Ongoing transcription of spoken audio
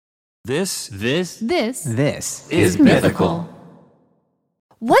This is mythical.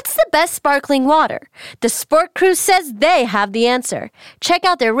 What's the best sparkling water? The Sport Crew says they have the answer. Check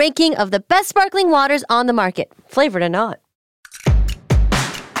out their ranking of the best sparkling waters on the market, flavored or not.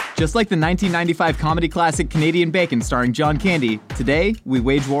 Just like the 1995 comedy classic Canadian Bacon starring John Candy, today we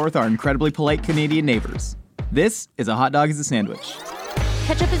wage war with our incredibly polite Canadian neighbors. This is A Hot Dog is a Sandwich.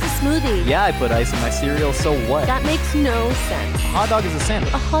 Ketchup is a smoothie. Yeah, I put ice in my cereal, so what? That makes no sense. A hot dog is a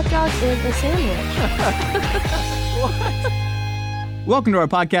sandwich. A hot dog is a sandwich. Welcome to our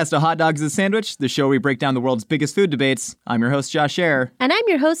podcast, A Hot Dog is a Sandwich, the show where we break down the world's biggest food debates. I'm your host, Josh Scherer. And I'm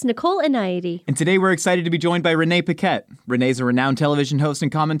your host, Nicole Inayati. And today we're excited to be joined by Renee Paquette. Renee's a renowned television host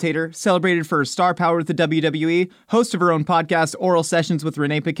and commentator, celebrated for her star power with the WWE, host of her own podcast, Oral Sessions with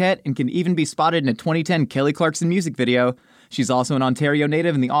Renee Paquette, and can even be spotted in a 2010 Kelly Clarkson music video. She's also an Ontario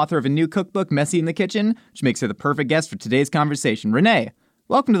native and the author of a new cookbook, Messy in the Kitchen, which makes her the perfect guest for today's conversation. Renee,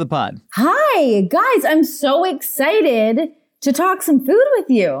 welcome to the pod. Hi, guys. I'm so excited to talk some food with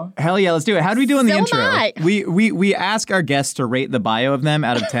you. Hell yeah, let's do it. How do we do in the intro? Am I. We ask our guests to rate the bio of them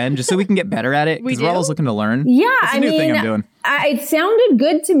out of 10, just so we can get better at it, because we're always looking to learn. Yeah, it's a new thing I'm doing. It sounded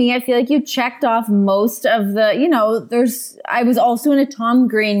good to me. I feel like you checked off most of the, I was also in a Tom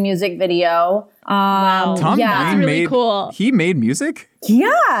Green music video. Wow. Tom Green really cool. He made music?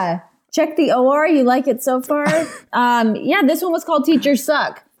 Yeah. Check the OR. You like it so far? Yeah, this one was called Teachers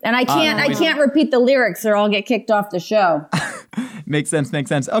Suck. And I can't repeat the lyrics or I'll get kicked off the show. Makes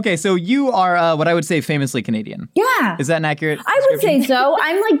sense. Okay, so you are what I would say famously Canadian. Yeah. Is that an accurate I would say so.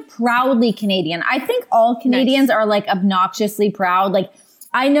 I'm like proudly Canadian. I think all Canadians are like obnoxiously proud. Like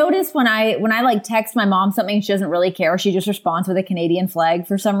I notice when I like text my mom something she doesn't really care, she just responds with a Canadian flag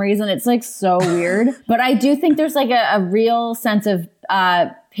for some reason. It's like so weird. But I do think there's like a real sense of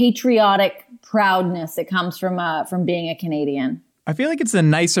patriotic proudness that comes from being a Canadian. I feel like it's a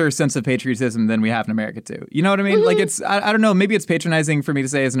nicer sense of patriotism than we have in America, too. You know what I mean? Mm-hmm. Like, it's, I don't know, maybe it's patronizing for me to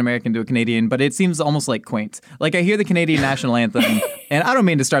say as an American to a Canadian, but it seems almost like quaint. Like, I hear the Canadian national anthem, and I don't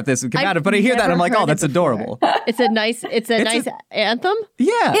mean to start this combative, but I hear that, and I'm like, oh, that's adorable. It's a nice anthem?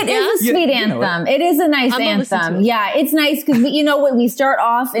 Yeah. It is a sweet anthem. It is a nice anthem. Yeah, it's nice because, we start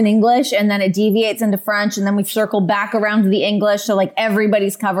off in English, and then it deviates into French, and then we circle back around to the English, so, like,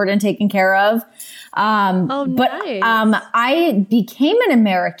 everybody's covered and taken care of. Nice. I became an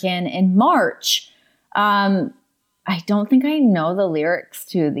American in March. I don't think I know the lyrics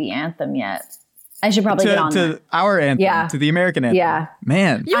to the anthem yet. I should probably get on to our anthem, to the American anthem. Yeah.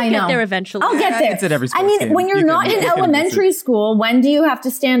 Man. You'll get there eventually. I'll get there. It's at every sports game. When you're not in elementary school, when do you have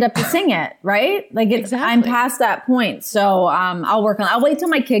to stand up to sing it, right? Like exactly. I'm past that point. So I'll work on it. I'll wait till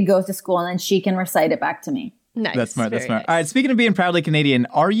my kid goes to school and then she can recite it back to me. Nice. That's smart. Nice. All right. Speaking of being proudly Canadian,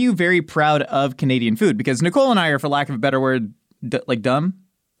 are you very proud of Canadian food? Because Nicole and I are, for lack of a better word, like dumb.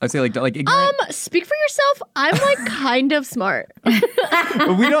 I say like ignorant. Speak for yourself. I'm like kind of smart.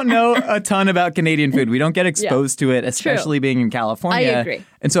 But we don't know a ton about Canadian food. We don't get exposed to it, especially being in California. I agree.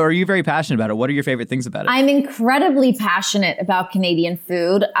 And so are you very passionate about it? What are your favorite things about it? I'm incredibly passionate about Canadian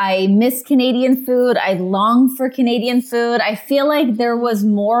food. I miss Canadian food. I long for Canadian food. I feel like there was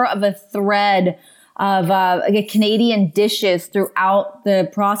more of a thread of Canadian dishes throughout the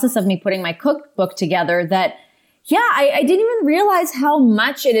process of me putting my cookbook together that, I didn't even realize how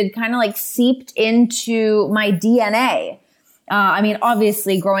much it had kind of like seeped into my DNA.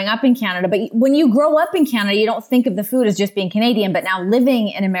 Obviously growing up in Canada, but when you grow up in Canada, you don't think of the food as just being Canadian, but now living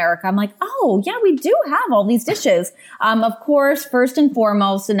in America, I'm like, oh yeah, we do have all these dishes. Of course, first and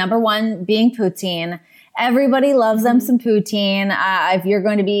foremost, the number one being poutine. Everybody loves them some poutine. If you're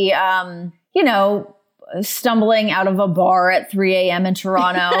going to be, stumbling out of a bar at 3 a.m. in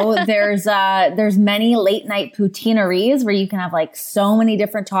Toronto, there's many late night poutineries where you can have like so many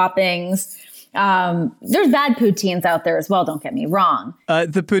different toppings. There's bad poutines out there as well. Don't get me wrong.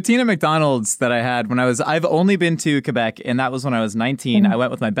 The poutine at McDonald's that I had I've only been to Quebec, and that was when I was 19. I went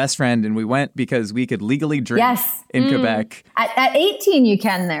with my best friend, and we went because we could legally drink in Quebec. At 18, you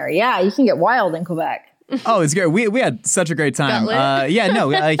can there. Yeah, you can get wild in Quebec. Oh, it's great. We had such a great time.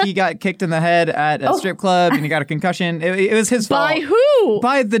 He got kicked in the head at a strip club and he got a concussion. It was his fault. By who?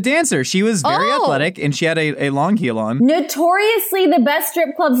 By the dancer. She was very athletic and she had a long heel on. Notoriously, the best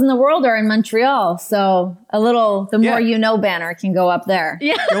strip clubs in the world are in Montreal. So the more you know banner can go up there.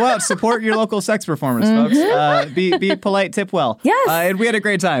 Yeah. Go out, support your local sex performers, folks. Be polite, tip well. Yes. And we had a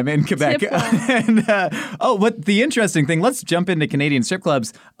great time in Quebec. But the interesting thing, let's jump into Canadian strip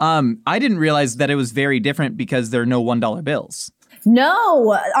clubs. I didn't realize that it was very different because there are no $1 bills.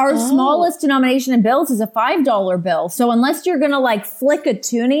 No, our smallest denomination in bills is a $5 bill. So unless you're going to like flick a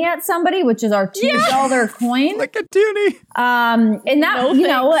toonie at somebody, which is our $2 coin. Like a toonie. And that, No you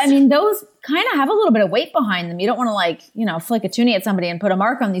know, thanks. I mean, those kind of have a little bit of weight behind them. You don't want to like, you know, flick a toonie at somebody and put a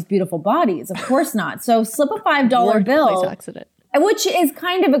mark on these beautiful bodies. Of course not. So slip a $5 bill. Workplace accident. Which is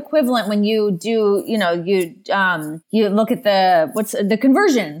kind of equivalent when you do, you know, you look at the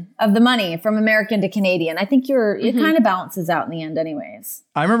conversion of the money from American to Canadian. I think it kind of balances out in the end anyways.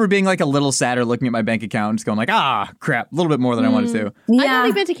 I remember being like a little sadder looking at my bank account and just going like, crap, a little bit more than I wanted to. Yeah. I've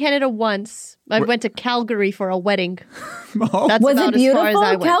only been to Canada once. I went to Calgary for a wedding. Oh. That's Was about it beautiful? as far as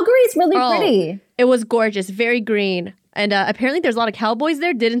I went. Calgary's really pretty. It was gorgeous, very green. And apparently there's a lot of cowboys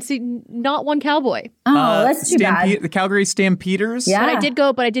there. Didn't see not one cowboy. Oh, that's too bad. The Calgary Stampeders? Yeah. But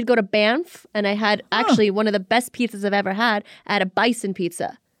I did go to Banff, and I had actually one of the best pizzas I've ever had. I had a bison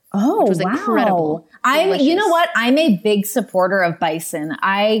pizza. Oh, which was wow. incredible. You know what? I'm a big supporter of bison.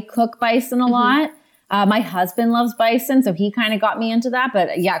 I cook bison a lot. My husband loves bison, so he kind of got me into that.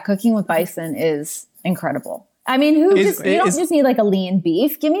 But yeah, cooking with bison is incredible. I mean, you don't just need like a lean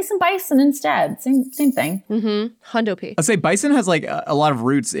beef. Give me some bison instead. Same thing. Hundo P. I'll say bison has like a lot of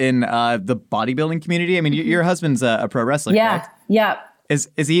roots in the bodybuilding community. I mean, your husband's a pro wrestler, correct? Yeah. Is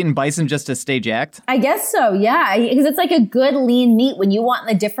he eating bison just to stay jacked? I guess so, yeah. Because it's like a good lean meat when you want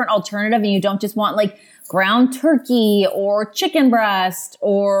a different alternative and you don't just want like ground turkey or chicken breast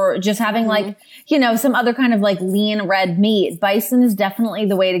or just having like, you know, some other kind of like lean red meat. Bison is definitely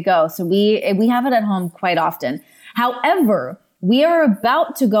the way to go. So we have it at home quite often. However, we are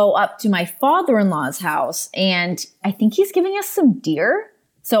about to go up to my father-in-law's house and I think he's giving us some deer.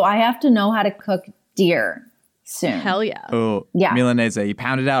 So I have to know how to cook deer soon. Hell yeah. Oh, Yeah. Milanese. You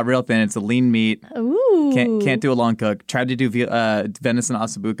pound it out real thin. It's a lean meat. Ooh. Can't do a long cook. Tried to do venison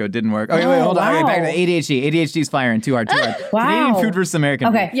ossobuco. Didn't work. Okay, wait, hold on. Okay, back to ADHD. ADHD's firing. Too hard. Wow. Canadian food versus American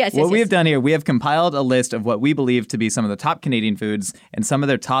Okay. food. Yes, What we yes. have done here, we have compiled a list of what we believe to be some of the top Canadian foods and some of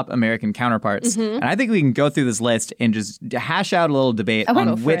their top American counterparts. And I think we can go through this list and just hash out a little debate Go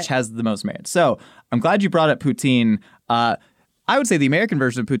on for which it. has the most merit. So I'm glad you brought up poutine. I would say the American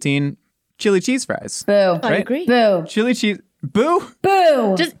version of poutine, chili cheese fries. Boo. I Right? agree. Boo. Chili cheese. Boo?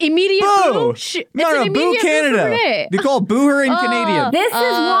 Boo. Just immediate Boo! boo. No, boo Canada. They call it boo her in Canadian. This is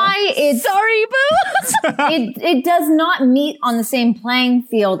why it's Sorry, boo. it does not meet on the same playing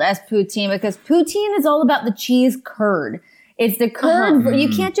field as poutine because poutine is all about the cheese curd. It's the curd. You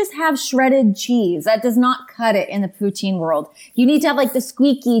can't just have shredded cheese. That does not cut it in the poutine world. You need to have like the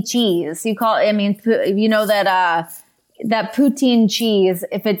squeaky cheese. You know that poutine cheese,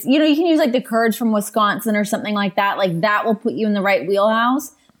 if it's, you know, you can use like the curds from Wisconsin or something like that. Like that will put you in the right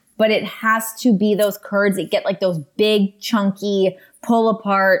wheelhouse, but it has to be those curds that get like those big, chunky, pull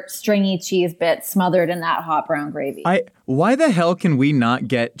apart, stringy cheese bits smothered in that hot brown gravy. Why the hell can we not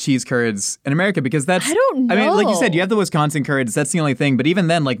get cheese curds in America? Because that's, I don't I mean, like you said, know. you have the Wisconsin curds. That's the only thing. But even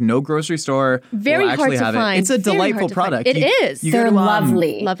then, like no grocery store Very will hard actually to have find. it. It's a Very delightful hard to find. product. It is. You They're go to,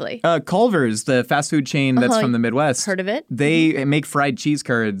 lovely. Lovely. Culver's, the fast food chain that's from the Midwest. Heard of it? They make fried cheese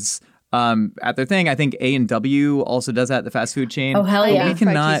curds at their thing. I think A&W also does that at the fast food chain. Oh, hell But yeah. We Fried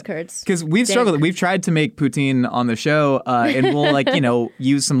cannot, cheese curds. because we've struggled. We've tried to make poutine on the show, and we'll like, you know,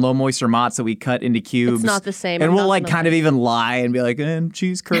 use some low moisture mozz that we cut into cubes. It's not the same. And I'm we'll not like gonna kind of even lie and be like,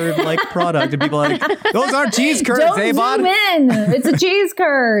 cheese curd like product. And people are like, those aren't cheese curds, Don't eh, bud? zoom in. It's a cheese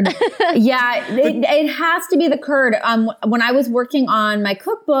curd. Yeah, it has to be the curd. When I was working on my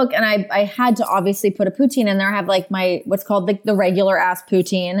cookbook, and I had to obviously put a poutine in there. I have like my what's called the regular ass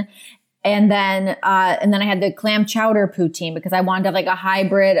poutine. And then I had the clam chowder poutine because I wanted to have like a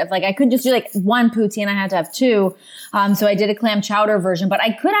hybrid of like, I couldn't just do like one poutine. I had to have two. So I did a clam chowder version, but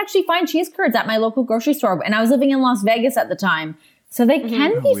I could actually find cheese curds at my local grocery store. And I was living in Las Vegas at the time. So they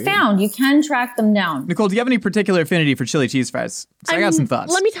can be found. You can track them down. Nicole, do you have any particular affinity for chili cheese fries? So I got some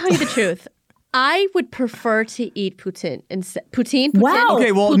thoughts. Let me tell you the truth. I would prefer to eat poutine instead. Poutine? Wow.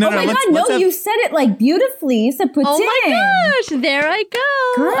 Okay, well, no, Oh my let's God, no, have- you said it like beautifully. You said poutine. Oh my gosh, there I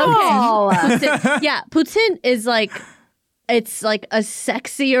go. Girl. Okay. Poutine. Yeah, poutine is like, it's like a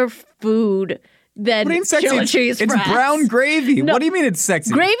sexier food than What do you mean sexy? chili cheese It's fries. brown gravy. No. What do you mean it's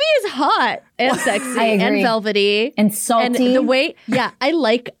sexy? Gravy is hot and sexy I agree. and velvety And salty. And the way, yeah, I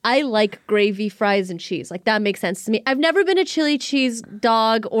like gravy, fries, and cheese. Like that makes sense to me. I've never been a chili cheese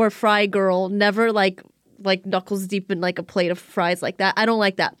dog or fry girl. Never like knuckles deep in like a plate of fries like that. I don't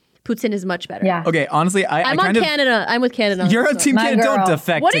like that. Poutine is much better. Yeah. Okay, honestly, I'm I on kind of. Canada. I'm with Canada. on You're this a one. team My Canada. Don't girl.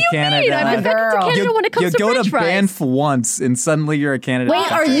 defect What do to you Canada. mean? I'm My defected to girl. Canada when it comes you to go French to fries. Banff once, and suddenly you're a Canada.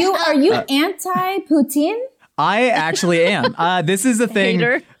 Wait, are you anti poutine? I actually am. This is the thing.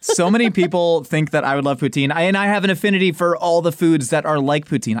 Hater. So many people think that I would love poutine. And I have an affinity for all the foods that are like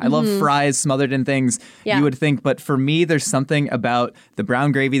poutine. I love fries smothered in things, you would think. But for me, there's something about the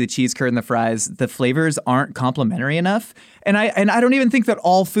brown gravy, the cheese curd, and the fries. The flavors aren't complementary enough. And I don't even think that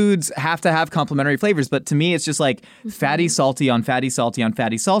all foods have to have complementary flavors. But to me, it's just like fatty, salty on fatty, salty on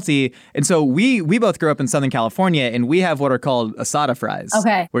fatty, salty. And so we both grew up in Southern California, and we have what are called asada fries.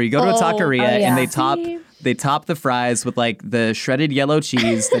 Okay. Where you go to a taqueria and they top... See? They top the fries with like the shredded yellow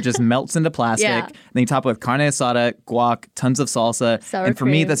cheese that just melts into plastic. Yeah. And then you top it with carne asada, guac, tons of salsa. Sour and for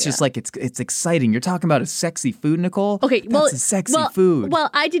me, cream, that's just like, it's exciting. You're talking about a sexy food, Nicole. Okay, well, that's a sexy food.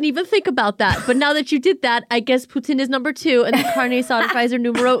 Well, I didn't even think about that. But now that you did that, I guess poutine is number 2, and the carne asada fries are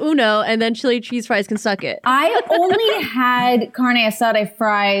numero uno, and then chili cheese fries can suck it. I only had carne asada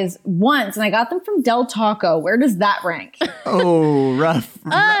fries once, and I got them from Del Taco. Where does that rank? Oh, rough.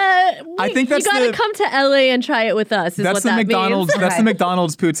 I think that's you gotta the- come to LA and try it with us. Is That's what the that McDonald's. means. That's the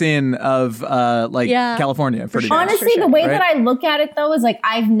McDonald's poutine of California. Pretty much. Honestly, sure. the way Right? that I look at it though is like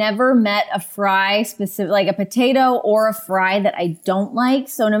I've never met a fry specific, like a potato or a fry that I don't like.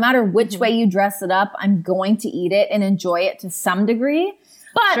 So no matter which way you dress it up, I'm going to eat it and enjoy it to some degree.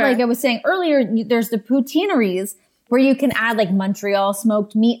 But Sure. like I was saying earlier, there's the poutineries where you can add like Montreal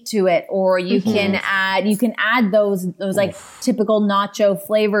smoked meat to it, or you can add those like typical nacho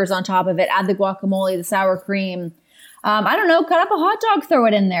flavors on top of it. Add the guacamole, the sour cream. I don't know, cut up a hot dog, throw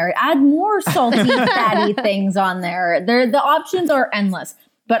it in there. Add more salty, fatty things on there. The options are endless.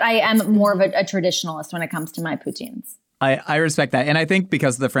 But I am more of a traditionalist when it comes to my poutines. I respect that. And I think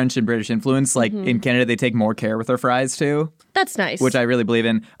because of the French and British influence, like in Canada, they take more care with their fries too. That's nice. Which I really believe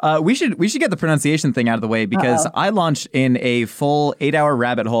in. We should get the pronunciation thing out of the way because I launched in a full 8-hour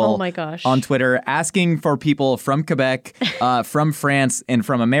rabbit hole Oh my gosh. on Twitter asking for people from Quebec, from France, and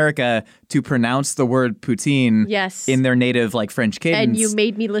from America to pronounce the word poutine Yes. in their native like French cadence. and you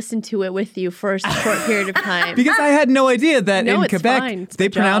made me listen to it with you for a short period of time. because I had no idea that No, in it's Quebec fine. It's they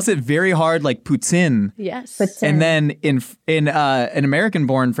my pronounce job. it very hard like poutine. Yes. And then in an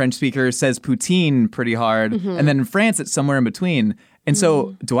American-born French speaker says poutine pretty hard, and then in France it's somewhere in between. And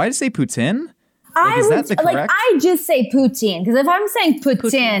so, do I just say poutine? Is that the correct? I just say poutine because if I'm saying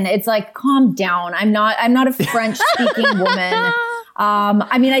poutine, it's like calm down. I'm not a French speaking woman.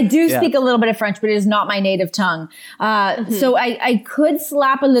 I mean, I do speak a little bit of French, but it is not my native tongue. So I could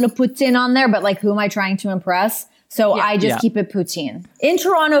slap a little poutine on there, but like, who am I trying to impress? So I just keep it poutine. In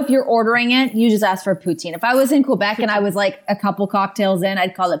Toronto, if you're ordering it, you just ask for poutine. If I was in Quebec and I was like a couple cocktails in,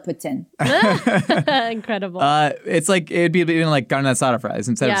 I'd call it poutine. Incredible. It's like it'd be even like carne asada fries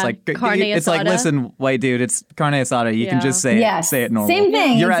instead of Yeah, just like carne it's like asada. listen, white dude, it's carne asada. You can just say Yes. say it normal. Same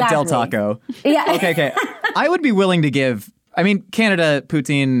thing, You're at Del exactly. Taco. Yeah. Okay. I would be willing to give. I mean, Canada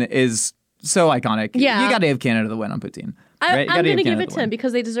poutine is so iconic. Yeah. You got to give Canada the win on poutine. Right? You I'm gotta going to give Canada it the to win. them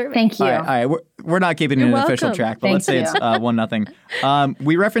because they deserve it. Thank you. All right. We're not keeping it You're an official welcome. track, but Thank let's say you. it's 1-0.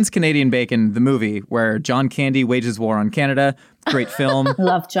 We referenced Canadian Bacon, the movie where John Candy wages war on Canada. Great film.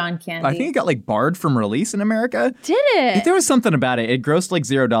 Love John Candy. I think it got like barred from release in America. Did it? There was something about it. It grossed like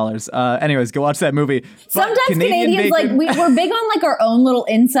 $0. Anyways, go watch that movie. But Sometimes Canadians, bacon- we're big on like our own little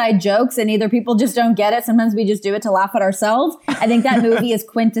inside jokes and either people just don't get it. Sometimes we just do it to laugh at ourselves. I think that movie is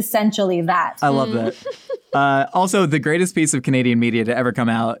quintessentially that. I love that. Also, the greatest piece of Canadian media to ever come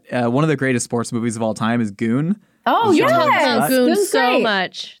out, one of the greatest sports movies of all time is Goon. Oh, With yes. Sean Connery. love Goon Goon's so great.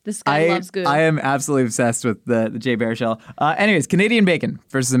 much. This guy loves Goon. I am absolutely obsessed with the Jay Bear shell. Anyways, Canadian bacon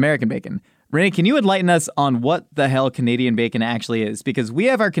versus American bacon. Renee, can you enlighten us on what the hell Canadian bacon actually is? Because we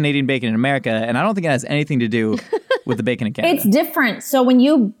have our Canadian bacon in America, and I don't think it has anything to do with the bacon in Canada. It's different. So when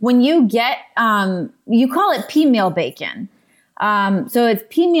you get, you call it pea meal bacon. So it's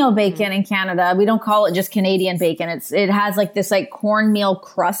pea meal bacon in Canada. We don't call it just Canadian bacon. It has like this like cornmeal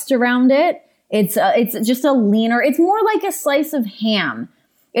crust around it. It's just a leaner, it's more like a slice of ham.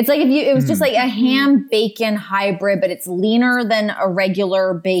 It's like it was just like a ham bacon hybrid, but it's leaner than a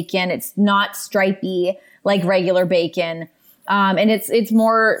regular bacon. It's not stripy like regular bacon. And it's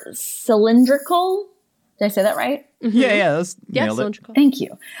more cylindrical. Did I say that right? Yeah, that's nailed it. cylindrical. Thank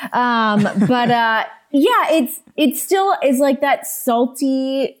you. But it still is like that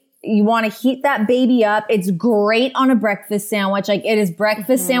salty. You want to heat that baby up. It's great on a breakfast sandwich. Like it is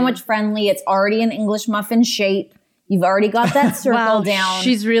breakfast sandwich friendly. It's already an English muffin shape. You've already got that circle Wow, down.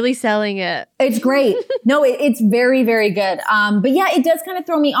 she's really selling it. It's great. No, it's very, very good. But yeah, it does kind of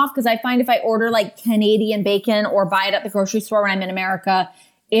throw me off because I find if I order like Canadian bacon or buy it at the grocery store when I'm in America,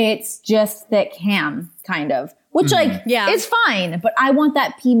 it's just thick ham kind of, which like, Yeah. it's fine. But I want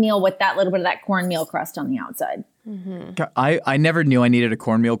that pea meal with that little bit of that cornmeal crust on the outside. I never knew I needed a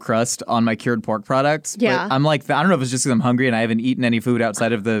cornmeal crust on my cured pork products. Yeah. But I'm like, I don't know if it's just because I'm hungry and I haven't eaten any food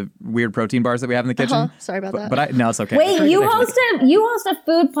outside of the weird protein bars that we have in the kitchen. Sorry about that. But no, it's okay. Wait, you host a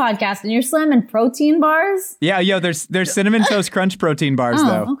food podcast and you're slamming protein bars? Yeah, there's cinnamon toast crunch protein bars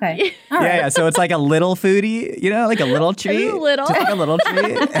though. Okay. All right. Yeah, so it's like a little foodie, like a little treat. Little. Just like a little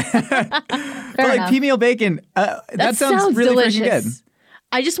treat. But like enough. pea meal bacon, that sounds really freaking good. delicious.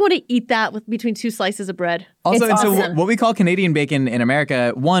 I just want to eat that with between 2 slices of bread. Also, It's and so awesome. what we call Canadian bacon in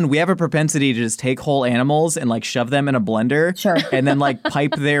America, one, we have a propensity to just take whole animals and like shove them in a blender. Sure. And then like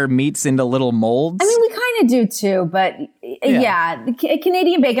pipe their meats into little molds. I mean, we kind of do too, but yeah, the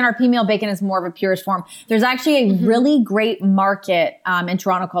Canadian bacon, our pea meal bacon is more of a purest form. There's actually a really great market in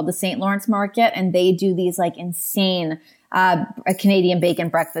Toronto called the St. Lawrence Market, and they do these like insane Canadian bacon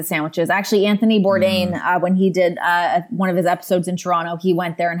breakfast sandwiches. Actually, Anthony Bourdain, when he did one of his episodes in Toronto, he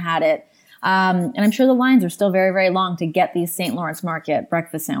went there and had it. And I'm sure the lines are still very, very long to get these St. Lawrence Market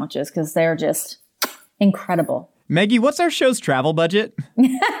breakfast sandwiches because they're just incredible. Maggie, what's our show's travel budget? Do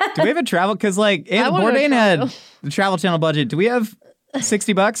we have a travel? Because like Bourdain had the Travel Channel budget. Do we have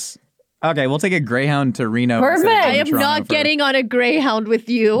 $60? Okay, we'll take a Greyhound to Reno. Perfect. instead of I am Toronto not getting on a Greyhound with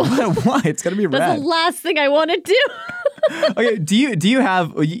you. Why? It's gonna be That's rad. the last thing I want to do. Okay, do you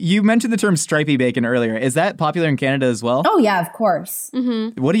have? You mentioned the term stripy bacon earlier. Is that popular in Canada as well? Oh yeah, of course.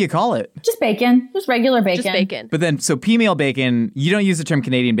 What do you call it? Just bacon, just regular bacon. Just bacon. But then, so pea meal bacon. You don't use the term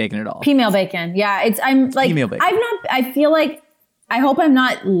Canadian bacon at all. Pea meal bacon. Yeah, I'm like, Pea meal bacon. I feel like, I hope I'm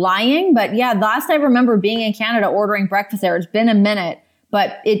not lying, but yeah, last I remember being in Canada ordering breakfast there, it's been a minute,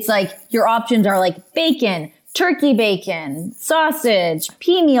 but it's like your options are like bacon, turkey bacon, sausage,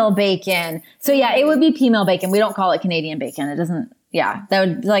 pea meal bacon. So yeah, it would be pea meal bacon. We don't call it Canadian bacon. It doesn't, yeah, that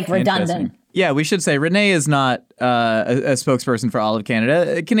would be like redundant. Interesting. Yeah, we should say Renee is not a spokesperson for all of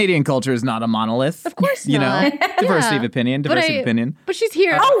Canada. Canadian culture is not a monolith. Of course You know, not. diversity Yeah. of opinion, diversity of opinion. But she's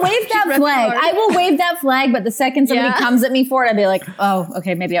here. I'll wave that She's flag. repping hard. I will wave that flag, but the second somebody Yeah. comes at me for it, I'd be like, oh,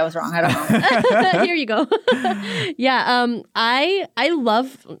 okay, maybe I was wrong. I don't know. Here you go. Yeah, I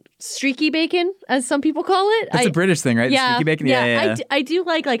love streaky bacon, as some people call it. It's a British thing, right? Yeah, Sticky bacon? Yeah. I do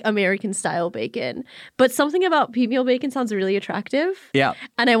like American style bacon, but something about pea meal bacon sounds really attractive. Yeah.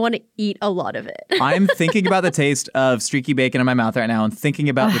 And I want to eat a lot of it. I'm thinking about the taste of streaky bacon in my mouth right now and thinking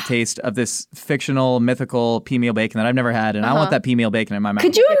about the taste of this fictional, mythical pea meal bacon that I've never had. And I want that pea meal bacon in my mouth.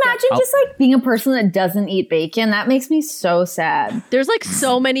 Could you imagine just like being a person that doesn't eat bacon? That makes me so sad. There's like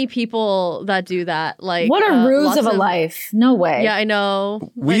so many people that do that. Like, What a ruse lots of a life. No way. Yeah, I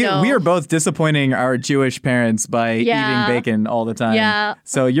know. We I know. are both disappointing our Jewish parents by Yeah. eating bacon all the time. Yeah.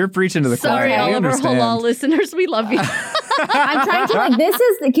 So you're preaching to the Sorry, choir. all We of our understand. halal listeners. We love you. I'm trying to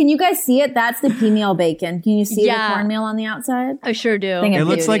like, can you guys see it? That's the pea meal bacon. Can you see Yeah. the cornmeal on the outside? I sure do. Thing It of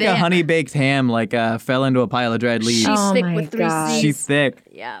looks like beauty. a honey baked ham, like fell into a pile of dried leaves. She's Oh thick my with 3 God. C's. She's thick.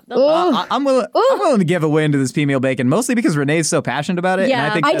 Yeah. I'm willing to give a win to this pea meal bacon, mostly because Renee's so passionate about it. And Yeah. I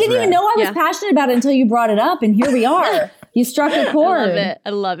think I that's didn't even rad. know I was Yeah. passionate about it until you brought it up, and here we are. You struck a I chord. love it. I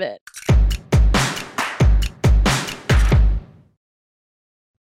love it.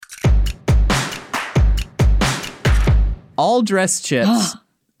 All dressed chips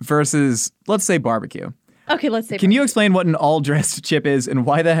versus, let's say, barbecue. Okay, let's say. Can you explain what an all dressed chip is and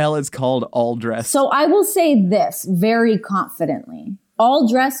why the hell it's called all dressed? So I will say this very confidently. All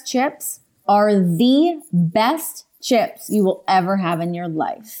dressed chips are the best chips you will ever have in your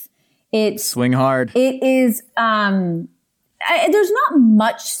life. Swing hard. It is, there's not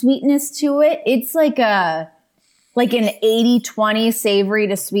much sweetness to it. It's like an 80-20 savory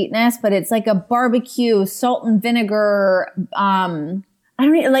to sweetness, but it's like a barbecue, salt and vinegar, I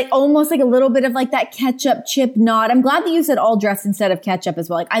don't know, like almost like a little bit of like that ketchup chip nod. I'm glad that you said all dressed instead of ketchup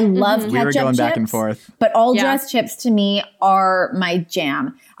as well. Like I love ketchup We were going chips, back and forth. but all Yeah. dressed chips to me are my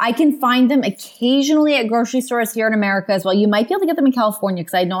jam. I can find them occasionally at grocery stores here in America as well. You might be able to get them in California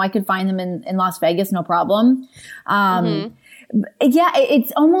because I know I could find them in Las Vegas, no problem. Yeah,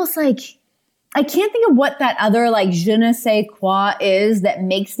 it's almost like, I can't think of what that other like je ne sais quoi is that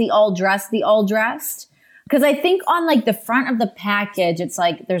makes the all dressed. Because I think on like the front of the package, it's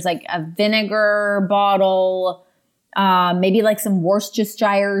like there's like a vinegar bottle, maybe like some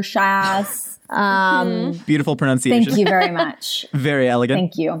Worcestershire sauce. Beautiful pronunciation. Thank you very much. Very elegant.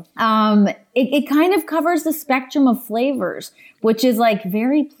 Thank you. It kind of covers the spectrum of flavors, which is like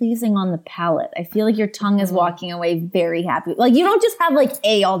very pleasing on the palate. I feel like your tongue is walking away very happy. Like you don't just have like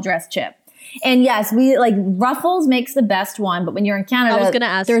a all dressed chip. And yes, we like Ruffles makes the best one, but when you're in Canada, I was gonna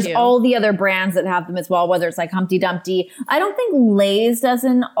ask there's you. all the other brands that have them as well, whether it's like Humpty Dumpty. I don't think Lay's does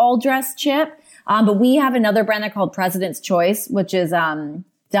an all dressed chip, but we have another brand they're called President's Choice, which is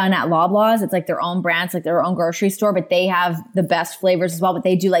done at Loblaws. It's like their own brands, like their own grocery store, but they have the best flavors as well. But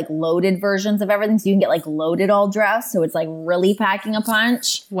they do like loaded versions of everything. So you can get like loaded all dressed. So it's like really packing a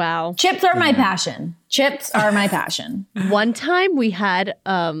punch. Wow. Chips are my passion. Chips are my passion. One time we had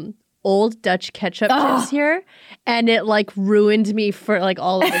old Dutch ketchup chips here, and it like ruined me for like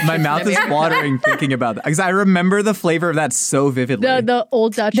all of the My mouth is watering thinking about that because I remember the flavor of that so vividly. the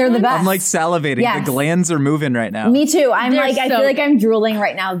old Dutch. They're the ones. best. I'm like salivating. Yes. The glands are moving right now. Me too. I They're feel so like I'm drooling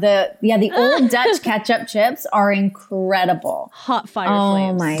right now. The old Dutch ketchup chips are incredible. Hot fire Oh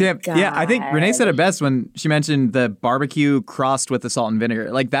flames. my Damn, God. yeah, I think Renee said it best when she mentioned the barbecue crossed with the salt and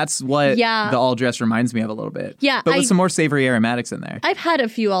vinegar. Like that's what Yeah. the all dress reminds me of a little bit. Yeah, but with some more savory aromatics in there. I've had a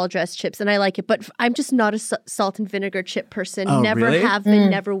few all dressed chips and I like it, but I'm just not a salt and vinegar chip person. Oh, Never really? have been,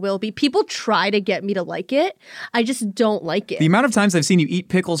 never will be. People try to get me to like it. I just don't like it. The amount of times I've seen you eat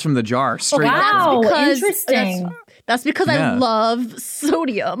pickles from the jar straight up. Wow, because- interesting. That's because Yeah. I love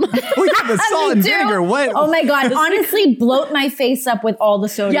sodium. Well, yeah, the salt and Me too. vinegar. What? Oh my God. Honestly, bloat my face up with all the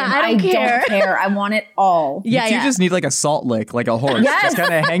sodium. Yeah, I don't care. don't care. I want it all. Yeah, You yeah. just need like a salt lick, like a horse, Yes. just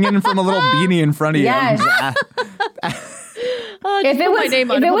kind of hanging from a little beanie in front of you. Yes. Oh, just If it put my was name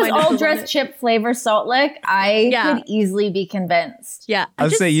on if it put was my all initials on dressed it. chip flavor salt lick, I Yeah. could easily be convinced. Yeah. I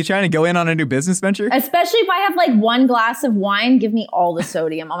was say, you trying to go in on a new business venture? Especially if I have like one glass of wine, give me all the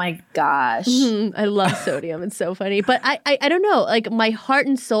sodium. Oh my gosh. I love sodium. It's so funny. But I don't know. Like my heart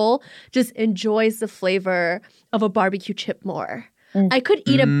and soul just enjoys the flavor of a barbecue chip more. I could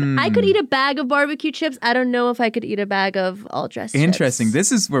eat a bag of barbecue chips. I don't know if I could eat a bag of all dressed chips. Interesting.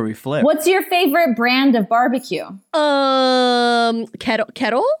 This is where we flip. What's your favorite brand of barbecue?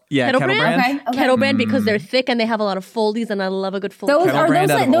 Kettle? Yeah, Kettle brand. Okay. Kettle brand because they're thick and they have a lot of foldies and I love a good fold. Those Kettle are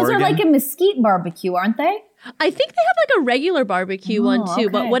brand out of those are Oregon? like a mesquite barbecue, aren't they? I think they have like a regular barbecue one too,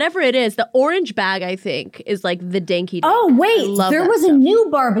 but okay. whatever it is, the orange bag I think is like the danky. Oh I wait, love there that was a stuff. new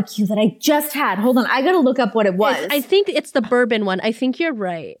barbecue that I just had. Hold on, I gotta look up what it was. I think it's the bourbon one. I think you're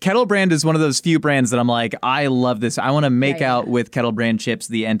right. Kettle brand is one of those few brands that I'm like, I love this. I want to make Yeah, yeah. out with Kettle brand chips.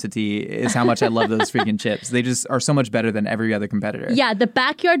 The entity is how much I love those freaking chips. They just are so much better than every other competitor. Yeah, the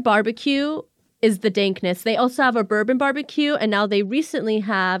backyard barbecue is the dankness. They also have a bourbon barbecue, and now they recently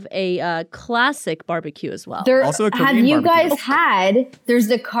have a classic barbecue as well. There, Also a have Korean you barbecue. guys had? There's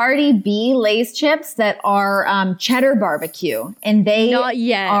the Cardi B Lay's chips that are cheddar barbecue, and they Not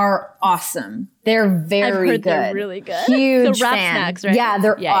yet. are awesome. They're very I've heard good. they're really good. Huge the wrap fan. snacks, right? Yeah,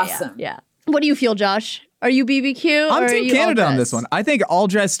 they're awesome. Yeah. What do you feel, Josh? Are you BBQ? I'm or are Team you Canada on all this dressed? one. I think all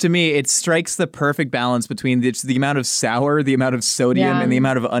dressed to me, it strikes the perfect balance between the amount of sour, the amount of sodium, Yeah. and the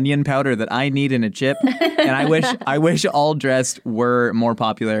amount of onion powder that I need in a chip. And I wish all dressed were more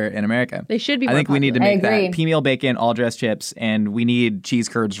popular in America. They should be I more think we need to popular. make I agree. that pea meal bacon, all dressed chips, and we need cheese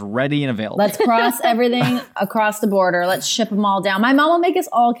curds ready and available. Let's cross everything across the border. Let's ship them all down. My mom will make us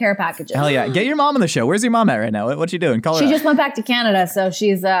all care packages. Hell yeah. Get your mom on the show. Where's your mom at right now? What you doing? Call her She up. just went back to Canada, so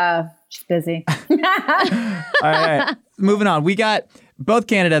she's busy. All right. Moving on. We got both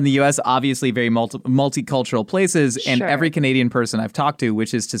Canada and the U.S., obviously very multicultural places, and Sure. every Canadian person I've talked to,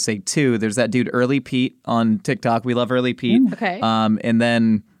 which is to say two, there's that dude Early Pete on TikTok. We love Early Pete. Okay. And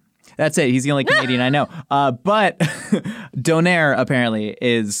then that's it. He's the only Canadian I know. But Donair apparently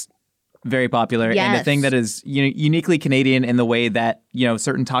is very popular, and a Yes. thing that is uniquely Canadian in the way that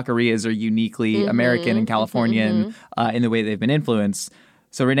certain taquerias are uniquely American and Californian in the way they've been influenced.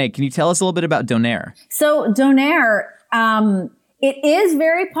 So Renee, can you tell us a little bit about Donair? So Donair, it is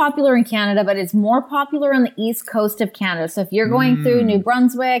very popular in Canada, but it's more popular on the east coast of Canada. So if you're going through New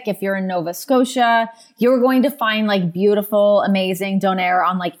Brunswick, if you're in Nova Scotia, you're going to find like beautiful, amazing Donair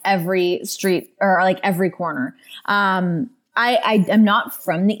on like every street or like every corner. I am not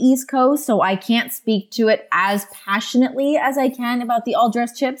from the East Coast, so I can't speak to it as passionately as I can about the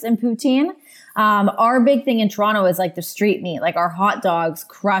all-dressed chips and poutine. Our big thing in Toronto is like the street meat. Like our hot dogs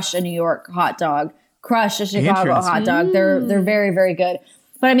crush a New York hot dog, crush a Chicago hot dog. They're very, very good.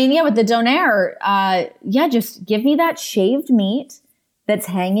 But I mean, yeah, with the Donair, just give me that shaved meat that's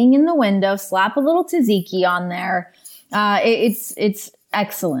hanging in the window. Slap a little tzatziki on there. It's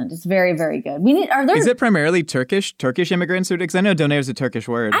excellent. It's very, very good. Is it primarily Turkish immigrants? Because I know Donair is a Turkish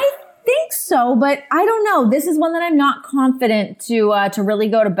word. I think so, but I don't know. This is one that I'm not confident to really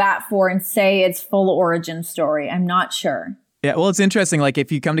go to bat for and say its full origin story. I'm not sure. Yeah, well, it's interesting. Like,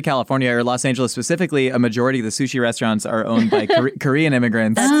 if you come to California or Los Angeles specifically, a majority of the sushi restaurants are owned by Korean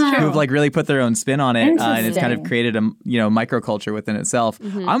immigrants who've like really put their own spin on it, and it's kind of created a microculture within itself.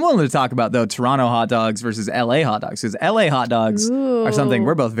 I'm willing to talk about though Toronto hot dogs versus LA hot dogs, because LA hot dogs are something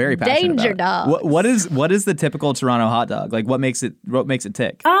we're both very passionate Danger about. dogs. What is the typical Toronto hot dog? Like, what makes it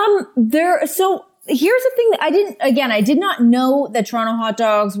tick? So here's the thing that I did not know that Toronto hot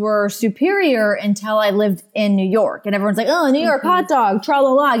dogs were superior until I lived in New York. And everyone's like, oh, New York hot dog,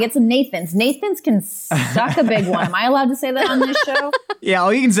 tra-la-la, get some Nathan's. Nathan's can suck a big one. Am I allowed to say that on this show? Yeah,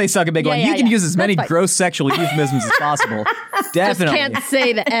 you can say suck a big one. You can use as many gross sexual euphemisms as possible. Definitely. Just can't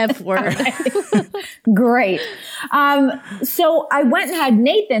say the F word. Great. So I went and had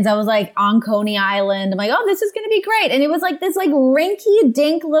Nathan's. I was like on Coney Island. I'm like, oh, this is going to be great. And it was like this like rinky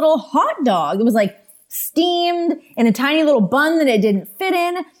dink little hot dog. It was like steamed in a tiny little bun that it didn't fit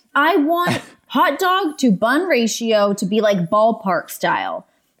in. I want hot dog to bun ratio to be like ballpark style.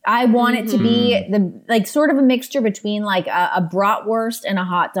 I want it to be like sort of a mixture between like a bratwurst and a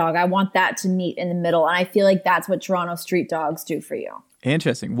hot dog. I want that to meet in the middle. And I feel like that's what Toronto street dogs do for you.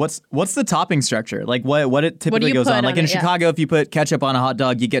 Interesting. What's the topping structure? Like what it typically goes on? Like in Chicago, if you put ketchup on a hot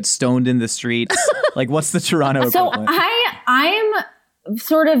dog, you get stoned in the streets. Like what's the Toronto equivalent? So I'm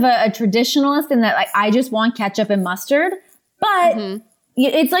sort of a traditionalist in that like I just want ketchup and mustard, but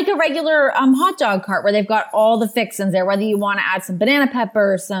it's like a regular hot dog cart where they've got all the fixins there, whether you want to add some banana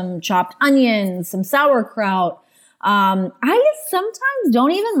pepper, some chopped onions, some sauerkraut. I sometimes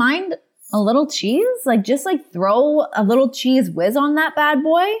don't even mind a little cheese, like just like throw a little cheese whiz on that bad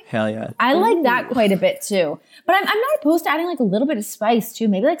boy. Hell yeah. I like that quite a bit too. But I'm not opposed to adding like a little bit of spice too.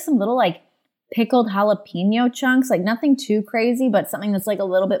 Maybe like some little like pickled jalapeno chunks, like nothing too crazy, but something that's like a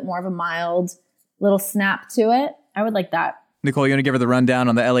little bit more of a mild little snap to it. I would like that. Nicole, you want to give her the rundown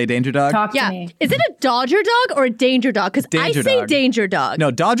on the LA Danger Dog? Talk to me. Is it a Dodger dog or a Danger Dog? Because I say Danger Dog. No,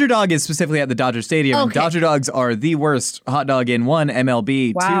 Dodger Dog is specifically at the Dodger Stadium. Okay. And Dodger Dogs are the worst hot dog in one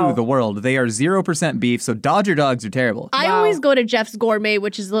MLB to the world. They are 0% beef, so Dodger Dogs are terrible. I always go to Jeff's Gourmet,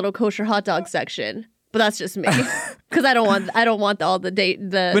 which is a little kosher hot dog section. But that's just me, because I don't want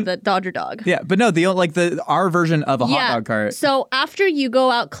the Dodger Dog. Yeah, but no, our version of a hot dog cart. So after you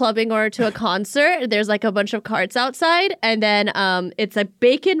go out clubbing or to a concert, there's like a bunch of carts outside, and then it's a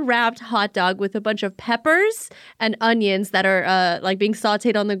bacon wrapped hot dog with a bunch of peppers and onions that are like being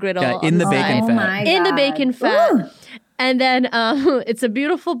sautéed on the griddle in the bacon fat. In the bacon fat. Ooh. And then it's a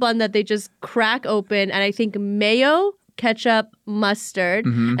beautiful bun that they just crack open, and I think mayo, ketchup, mustard,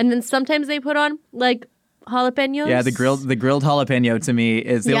 and then sometimes they put on like jalapenos. Yeah, the grilled jalapeno to me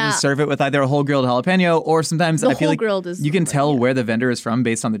is they'll just serve it with either a whole grilled jalapeno or sometimes I feel like you can tell where the vendor is from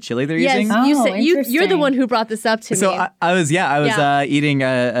based on the chili they're using. Yes, you're the one who brought this up to me. So I was eating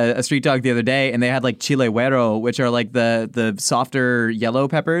a street dog the other day, and they had like chile güero, which are like the softer yellow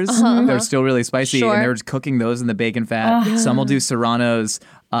peppers. They're still really spicy, and they were just cooking those in the bacon fat. Some will do serranos,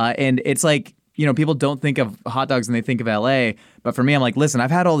 and it's like, you know, people don't think of hot dogs when they think of LA. But for me, I'm like, listen,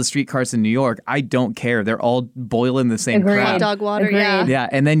 I've had all the street carts in New York. I don't care. They're all boiling the same crap. Hot dog water, Yeah,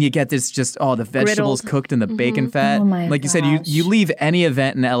 and then you get this just, the vegetables cooked in the bacon fat. Oh my like you said, you leave any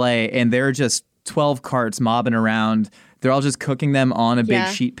event in LA and there are just 12 carts mobbing around. They're all just cooking them on a big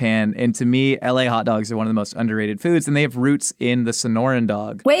sheet pan. And to me, LA hot dogs are one of the most underrated foods, and they have roots in the Sonoran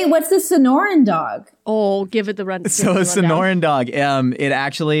dog. Wait, what's the Sonoran dog? Oh, give it the run. So a Sonoran dog, it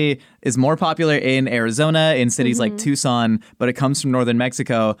actually is more popular in Arizona, in cities like Tucson, but it comes from northern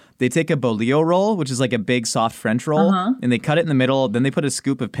Mexico. They take a bolillo roll, which is like a big soft French roll, and they cut it in the middle. Then they put a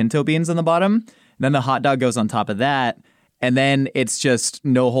scoop of pinto beans on the bottom. Then the hot dog goes on top of that. And then it's just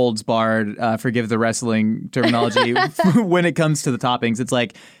no holds barred, forgive the wrestling terminology, when it comes to the toppings. It's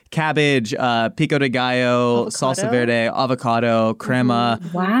like cabbage, pico de gallo, salsa verde, avocado, crema,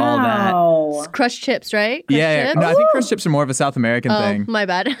 all that. Crushed chips, right? Chips? No, I think crushed chips are more of a South American thing. My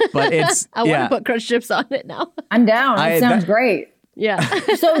bad. But it's I want to put crushed chips on it now. I'm down. It sounds great. Yeah.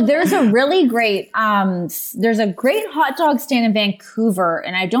 So there's a really great, there's a great hot dog stand in Vancouver,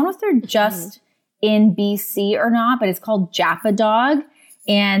 and I don't know if they're just in BC or not, but it's called Japa Dog,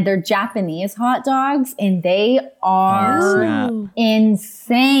 and they're Japanese hot dogs, and they are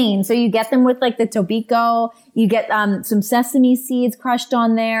insane. So you get them with like the tobiko, you get some sesame seeds crushed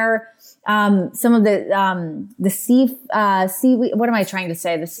on there, some of the seaweed. What am I trying to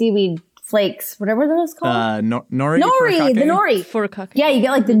say? The seaweed flakes, whatever those called. Nori. The nori. Furikake. Yeah, you get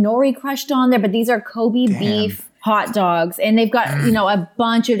like the nori crushed on there, but these are Kobe beef hot dogs, and they've got, a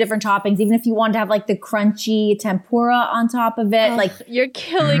bunch of different toppings. Even if you want to have like the crunchy tempura on top of it, like you're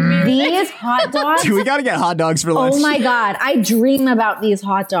killing me. These hot dogs. Dude, we got to get hot dogs for lunch. Oh my God. I dream about these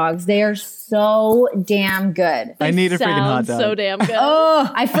hot dogs. They are so damn good. I need a freaking hot dog. So damn good.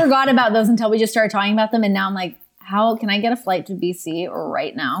 Oh, I forgot about those until we just started talking about them. And now I'm like, how can I get a flight to BC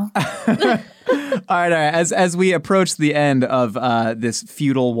right now? All right. As we approach the end of this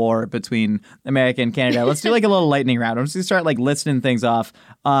feudal war between America and Canada, let's do like a little lightning round. I'm just gonna start like listing things off.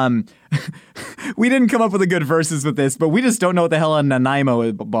 We didn't come up with a good verses with this, but we just don't know what the hell a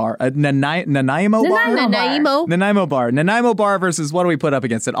Nanaimo bar. Nanaimo bar. Nanaimo bar versus what do we put up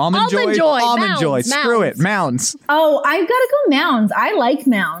against it? Almond Joy. Mounds. Screw it. Mounds. Oh, I've got to go Mounds. I like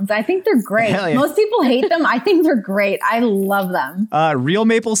Mounds. I think they're great. Hell yeah. Most people hate them. I think they're great. I love them. Real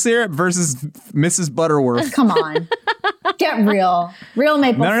maple syrup versus Mrs. Butterworth. Come on. Get real. Real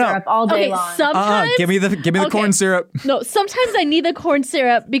maple syrup all day long. Sometimes give me the corn syrup. No, sometimes I need the corn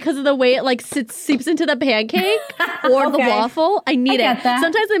syrup because of the way it like seeps into the pancake or the waffle. I need it. That.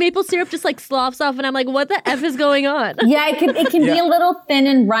 Sometimes the maple syrup just like sloughs off and I'm like, what the F is going on? Yeah, it can be a little thin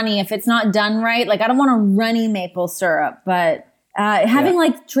and runny if it's not done right. Like I don't want a runny maple syrup, but having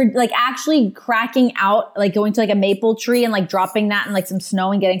like actually cracking out, like going to like a maple tree and like dropping that in like some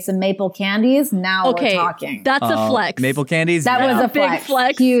snow and getting some maple candies. Now we're talking. That's a flex. Maple candies. That was a big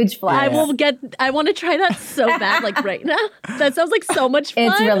flex. Huge flex. I want to try that so bad, like right now. That sounds like so much fun.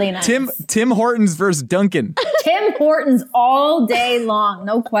 It's really nice. Tim Hortons versus Dunkin'. Tim Hortons all day long,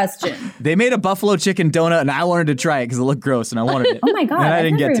 no question. They made a buffalo chicken donut, and I wanted to try it because it looked gross, and I wanted it. Oh my god! And I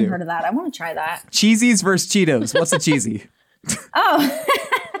didn't never get even to. heard of that. I want to try that. Cheesies versus Cheetos. What's a cheesy? Oh,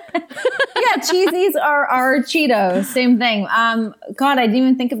 yeah, cheesies are Cheetos. Same thing. God, I didn't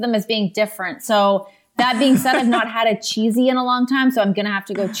even think of them as being different. So that being said, I've not had a cheesy in a long time, so I'm gonna have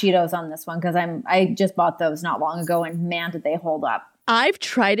to go Cheetos on this one because I just bought those not long ago, and man, did they hold up. I've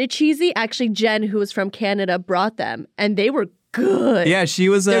tried a cheesy. Actually, Jen, who was from Canada, brought them, and they were good. Yeah, she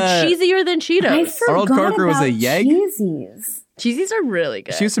was They're cheesier than Cheetos. I forgot Arnold Corker was about a Yeg? Cheesies. Cheesies are really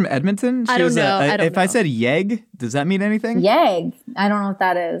good. She was from Edmonton. I don't know. If I said Yeg, does that mean anything? Yeg. I don't know what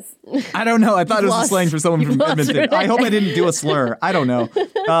that is. I don't know. I thought it was a slang for someone from Edmonton. Renee. I hope I didn't do a slur. I don't know.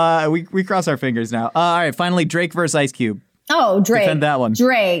 We cross our fingers now. All right, finally, Drake versus Ice Cube. Oh, Drake. Defend that one.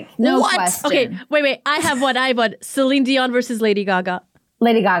 Drake. No what? question. Okay, wait. I have one. Celine Dion versus Lady Gaga.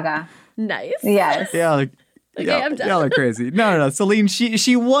 Lady Gaga. Nice. Yes. Yeah, I'm done. y'all are crazy. No. Celine,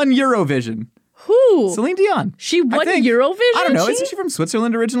 she won Eurovision. Who? Celine Dion. She won I think. Eurovision? I don't know. Isn't she from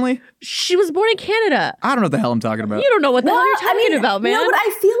Switzerland originally? She was born in Canada. I don't know what the hell I'm talking about. You don't know what the hell you're talking about, man. No, but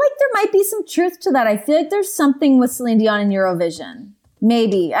I feel like there might be some truth to that. I feel like there's something with Celine Dion in Eurovision.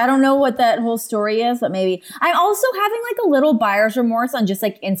 Maybe. I don't know what that whole story is, but maybe. I'm also having like a little buyer's remorse on just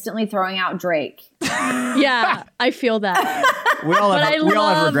like instantly throwing out Drake. Yeah, I feel that. We all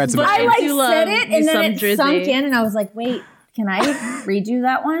have regrets about I it. like do love said it and then it Drizzy. sunk in and I was like, wait, can I redo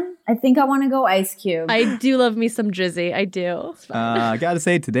that one? I think I want to go Ice Cube. I do love me some Drizzy. I do. It's fine. I gotta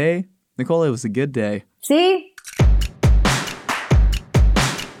say today, Nicole, it was a good day. See?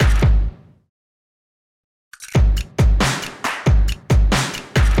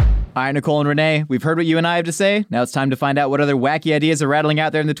 All right, Nicole and Renee, we've heard what you and I have to say. Now it's time to find out what other wacky ideas are rattling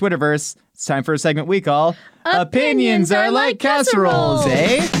out there in the Twitterverse. It's time for a segment we call Opinions Are Like Casseroles,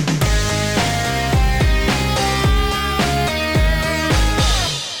 eh?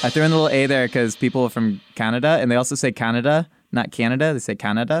 I threw in the little A there because people are from Canada, and they also say Canada, not Canada. They say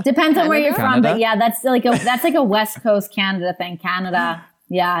Canada. Depends on where you're from, Canada? but yeah, that's like a West Coast Canada thing. Canada.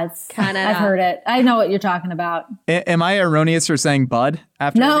 Yeah, it's Canada. I've heard it. I know what you're talking about. Am I erroneous for saying bud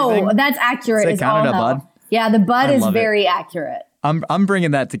after everything? No, that's accurate. Say It's Canada, all hell. bud. Yeah, the bud I is love it. very accurate. I'm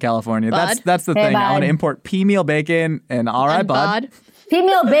bringing that to California. Bud? That's the Hey, thing. I want bud. to import pea meal bacon and all right, And bud.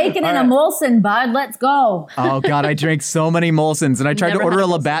 Female bacon and a Molson, bud. Let's go. Oh God, I drank so many Molsons, and I tried Never to order a had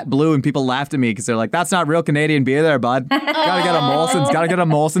a Labatt Blue, and people laughed at me because they're like, "That's not real Canadian beer, there, bud. Gotta get a Molson's. Gotta get a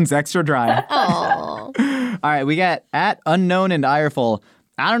Molson's extra dry." Oh. All right, we got at Unknown and Ireful.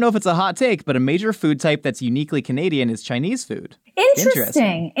 I don't know if it's a hot take, but a major food type that's uniquely Canadian is Chinese food.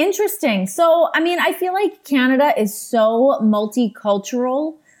 Interesting. So, I mean, I feel like Canada is so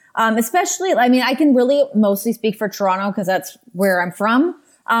multicultural, especially, I mean, I can really mostly speak for Toronto because that's where I'm from.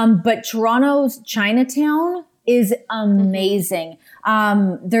 But Toronto's Chinatown is amazing.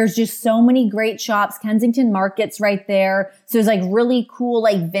 There's just so many great shops. Kensington Market's right there. So there's like really cool,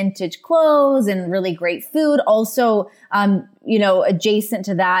 like vintage clothes and really great food. Also, adjacent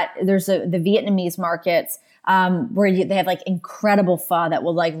to that, there's the Vietnamese markets, where they have like incredible pho that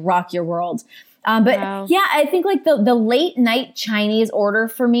will like rock your world. Wow. Yeah, I think like the late night Chinese order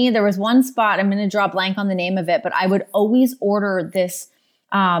for me, there was one spot, I'm going to draw a blank on the name of it, but I would always order this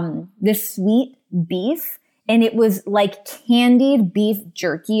sweet beef. And it was like candied beef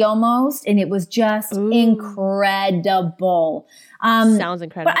jerky almost. And it was just incredible. Sounds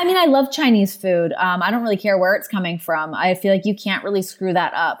incredible. But I mean, I love Chinese food. I don't really care where it's coming from. I feel like you can't really screw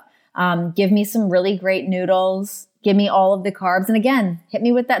that up. Give me some really great noodles. Give me all of the carbs. And again, hit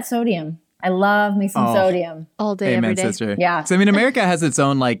me with that sodium. I love me some sodium. All day, Amen, every day. sister. Yeah. So, I mean, America has its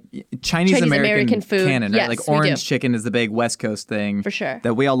own, like, Chinese-American food. canon, right? Yes, like, we do. orange chicken is the big West Coast thing. For sure.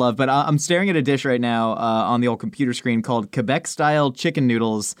 That we all love. But I'm staring at a dish right now on the old computer screen called Quebec-style chicken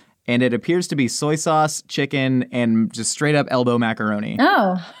noodles, and it appears to be soy sauce, chicken, and just straight-up elbow macaroni.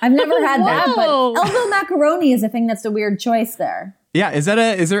 Oh, I've never had that, but Whoa. elbow macaroni is a thing that's a weird choice there. Yeah, is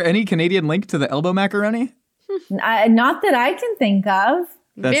there any Canadian link to the elbow macaroni? Not that I can think of.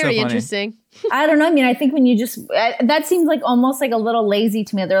 That's so Very funny. interesting. I don't know. I mean, I think when you just, that seems like almost like a little lazy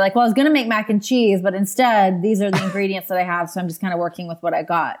to me. They're like, well, I was going to make mac and cheese, but instead these are the ingredients that I have. So I'm just kind of working with what I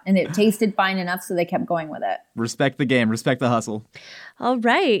got. And it tasted fine enough. So they kept going with it. Respect the game. Respect the hustle. All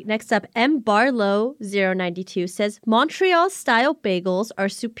right. Next up, M. Barlow 092 says Montreal style bagels are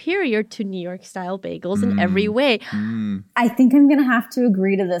superior to New York style bagels in every way. I think I'm going to have to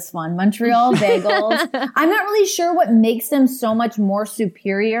agree to this one. Montreal bagels. I'm not really sure what makes them so much more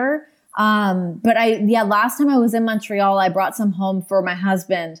superior. But last time I was in Montreal, I brought some home for my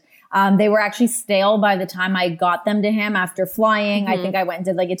husband. They were actually stale by the time I got them to him after flying. I think I went and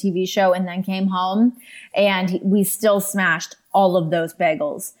did like a TV show and then came home, and we still smashed all of those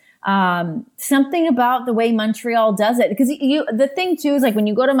bagels. Something about the way Montreal does it, because the thing too is like when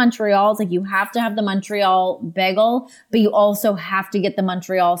you go to Montreal, it's like you have to have the Montreal bagel, but you also have to get the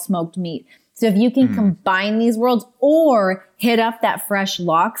Montreal smoked meat. So if you can combine these worlds or hit up that fresh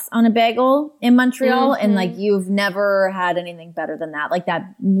lox on a bagel in Montreal, and like you've never had anything better than that. Like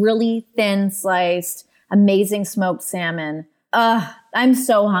that really thin sliced, amazing smoked salmon. I'm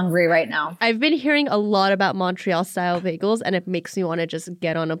so hungry right now. I've been hearing a lot about Montreal style bagels, and it makes me want to just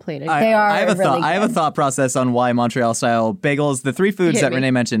get on a plane. They are I have a really thought. I have a good. thought process on why Montreal style bagels. The three foods Hit that me.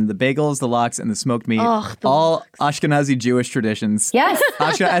 Renee mentioned: the bagels, the lox, and the smoked meat. Oh, the all Ashkenazi Jewish traditions. Yes.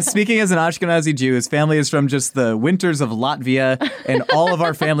 Speaking as an Ashkenazi Jew, his family is from just the winters of Latvia, and all of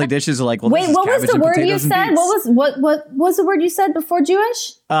our family dishes are like. Well, Wait, this is what was cabbage the and word you potatoes and said? beets. What was the word you said before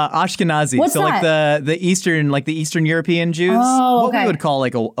Jewish? Ashkenazi. What's so like the Eastern European Jews. Oh, What we okay. would call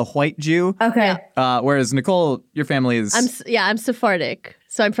like a white Jew. Okay. Whereas Nicole, your family is. I'm Sephardic,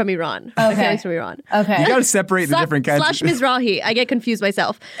 so I'm from Iran. My Okay. family's from Iran. Okay. you got to separate the different kinds. Slash Mizrahi. I get confused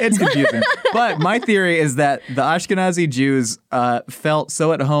myself. It's confusing. But my theory is that the Ashkenazi Jews felt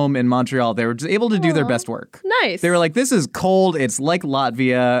so at home in Montreal. They were just able to do their best work. Nice. They were like, this is cold. It's like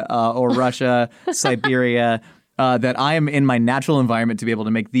Latvia or Russia, Siberia. That I am in my natural environment to be able to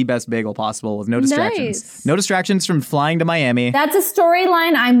make the best bagel possible with no distractions. Nice. No distractions from flying to Miami. That's a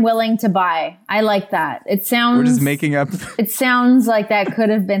storyline I'm willing to buy. I like that. It sounds. We're just making up It sounds like that could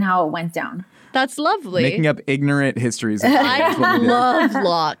have been how it went down. That's lovely. making up ignorant histories. Of I That's what we do. love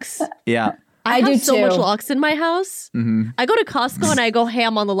lox. Yeah. I do have so too. much lox in my house. I go to Costco and I go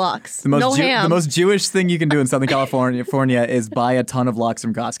ham on the lox. No ham. The most Jewish thing you can do in Southern California is buy a ton of lox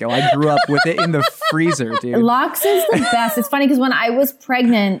from Costco. I grew up with it in the freezer, dude. Lox is the best. It's funny because when I was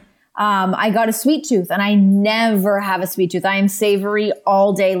pregnant, I got a sweet tooth, and I never have a sweet tooth. I am savory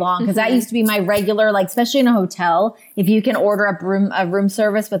all day long because that used to be my regular, like, especially in a hotel. If you can order a room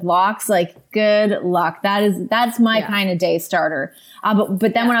service with lox, like, good luck. That's my kind of day starter.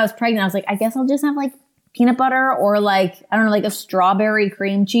 But then when I was pregnant, I was like, I guess I'll just have like peanut butter or like, I don't know, like a strawberry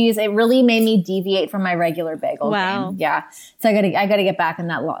cream cheese. It really made me deviate from my regular bagel Wow. game. Yeah. So I gotta get back in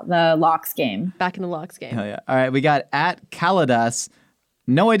that the lox game. Back in the lox game. Hell yeah. All right, we got at Kaladas.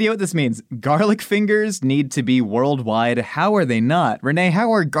 No idea what this means. Garlic fingers need to be worldwide. How are they not? Renee,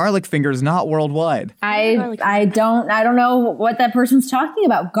 how are garlic fingers not worldwide? I don't know what that person's talking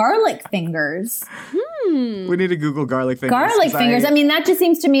about. Garlic fingers. We need to Google garlic fingers. Garlic 'cause fingers. I mean, that just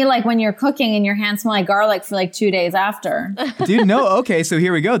seems to me like when you're cooking and your hands smell like garlic for like 2 days after. Dude, no. Okay, so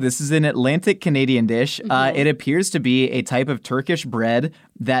here we go. This is an Atlantic Canadian dish. It appears to be a type of Turkish bread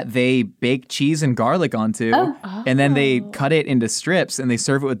that they bake cheese and garlic onto, and then they cut it into strips and they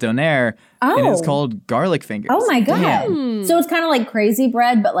serve it with donair, and it's called garlic fingers. Oh my God. Damn. So it's kind of like crazy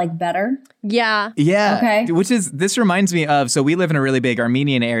bread, but like better. Yeah. Yeah. Okay. This reminds me of, so we live in a really big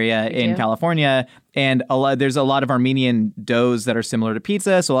Armenian area in do. California, and there's a lot of Armenian doughs that are similar to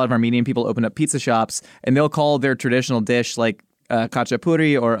pizza. So a lot of Armenian people open up pizza shops, and they'll call their traditional dish like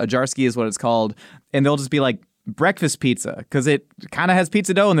khachapuri or ajarski is what it's called, and they'll just be like breakfast pizza because it kind of has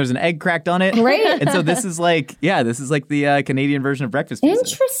pizza dough and there's an egg cracked on it. Great. And so this is like the Canadian version of breakfast pizza.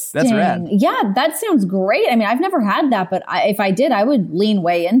 Interesting. That's rad. Yeah, that sounds great. I mean, I've never had that, but if I did, I would lean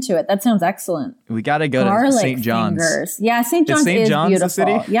way into it. That sounds excellent. We got to go to Garlic St. John's. fingers. Yeah, St. John's St. is John's the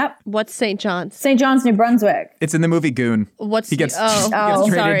beautiful. city? Yep. What's St. John's? St. John's, New Brunswick. It's in the movie Goon. What's He gets- oh, he gets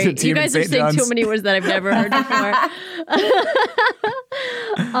traded sorry. to team You in guys are St. saying too John's. many words that I've never heard before.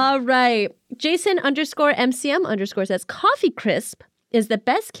 All right. Jason _MCM_ says Coffee Crisp is the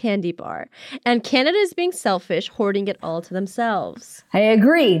best candy bar, and Canada is being selfish, hoarding it all to themselves. I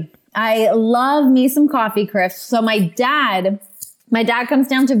agree. I love me some coffee crisps. So my dad comes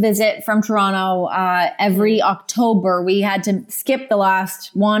down to visit from Toronto every October. We had to skip the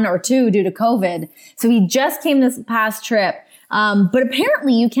last one or two due to COVID. So he just came this past trip. But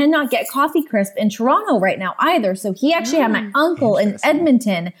apparently you cannot get coffee crisp in Toronto right now either. So he actually had my uncle in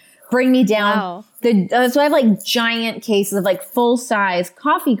Edmonton bring me down. Wow. So I have like giant cases of like full size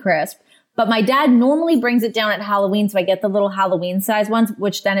coffee crisp. But my dad normally brings it down at Halloween. So I get the little Halloween size ones,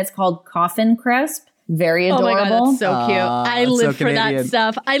 which then it's called coffin crisp. Very adorable. Oh my God, that's so cute. I live so for that Canadian.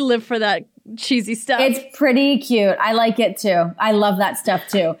 stuff. I live for that cheesy stuff. It's pretty cute. I like it too. I love that stuff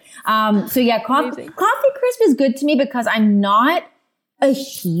too. So yeah, coffee crisp is good to me because I'm not a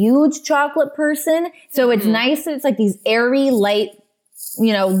huge chocolate person. So it's nice that it's like these airy, light,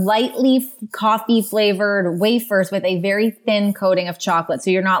 lightly coffee flavored wafers with a very thin coating of chocolate.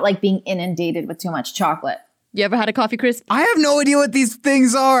 So you're not like being inundated with too much chocolate. You ever had a coffee crisp? I have no idea what these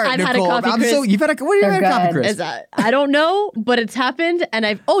things are. I've Nicole. had a coffee crisp. You've had a coffee crisp? I don't know, but it's happened.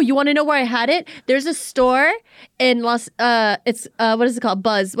 And you want to know where I had it? There's a store in what is it called?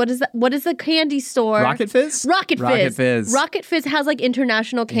 Buzz. What is that? What is the candy store? Rocket Fizz? Rocket Fizz. Rocket Fizz has like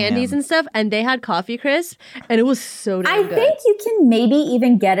international candies and stuff, and they had coffee crisp, and it was so damn good. I think you can maybe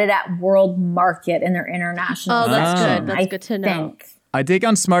even get it at World Market in their international. Oh, that's section. good. That's good to know. I dig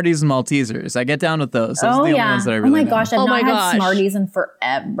on Smarties and Maltesers. I get down with those. Those are the only ones that I really Oh my know. gosh, I've not had Smarties in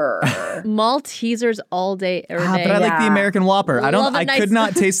forever. Maltesers all day, every day. But I like the American Whopper. I could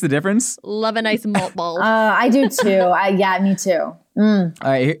not taste the difference. Love a nice malt ball. I do too. Me too. All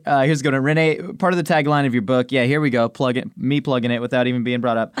right, here's a good one. Renee, part of the tagline of your book, here we go, plugging it without even being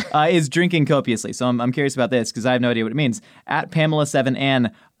brought up, is drinking copiously. So I'm curious about this because I have no idea what it means. At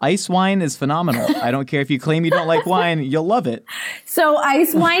Pamela7N, ice wine is phenomenal. I don't care if you claim you don't like wine, you'll love it. So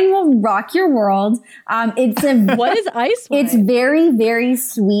ice wine will rock your world. What is ice wine? It's very, very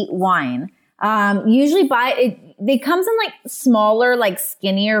sweet wine. Usually it comes in like smaller, like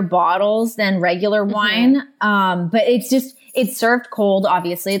skinnier bottles than regular wine. But it's served cold,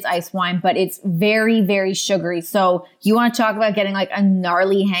 obviously. It's ice wine, but it's very, very sugary. So you want to talk about getting like a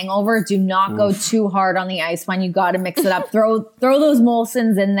gnarly hangover. Do not go too hard on the ice wine. You got to mix it up. Throw those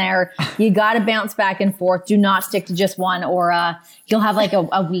Molsons in there. You got to bounce back and forth. Do not stick to just one or you'll have like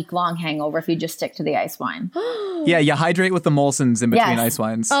a week-long hangover if you just stick to the ice wine. Yeah, you hydrate with the Molsons in between ice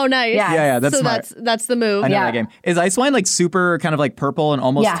wines. Oh, nice. Yeah, that's smart. That's the move. I know that game. Is ice wine like super kind of like purple and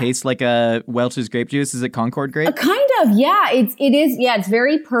almost tastes like a Welch's grape juice? Is it Concord grape? Kind of, yeah. It is. Yeah, it's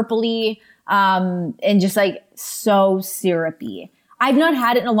very purpley and just like so syrupy. I've not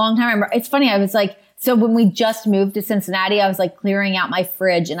had it in a long time. It's funny. I was like, so when we just moved to Cincinnati, I was like clearing out my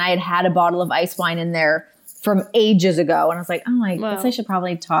fridge and I had a bottle of ice wine in there from ages ago. And I was like, I guess I should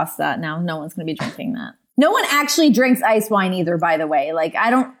probably toss that now. No one's going to be drinking that. No one actually drinks ice wine either, by the way. Like, I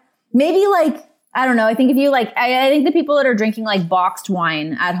don't know. I think if you like, I think the people that are drinking like boxed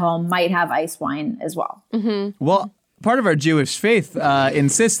wine at home might have ice wine as well. Mm-hmm. Well, part of our Jewish faith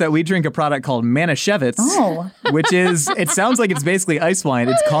insists that we drink a product called Manischewitz, which is, it sounds like it's basically ice wine.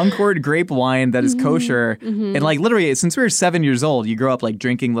 It's Concord grape wine that is kosher. And like literally, since we were 7 years old, you grow up like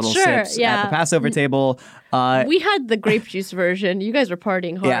drinking little sips at the Passover table. We had the grape juice version. You guys were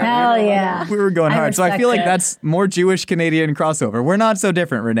partying hard. Hell yeah. We were going hard. So I feel like that's more Jewish Canadian crossover. We're not so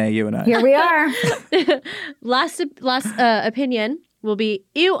different, Renee, you and I. Here we are. Last opinion will be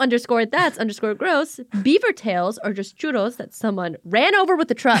ew_that's_gross. Beaver tails are just churros that someone ran over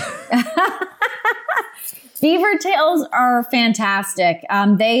with a truck. Beaver tails are fantastic.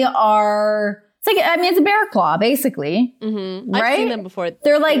 They are, it's a bear claw, basically. Mm-hmm. Right? I've seen them before.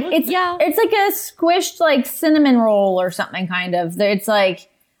 They're like, it's like a squished like cinnamon roll or something kind of. It's like,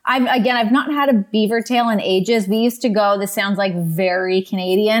 I've not had a beaver tail in ages. We used to go, this sounds like very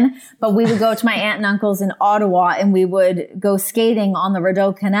Canadian, but we would go to my aunt and uncle's in Ottawa and we would go skating on the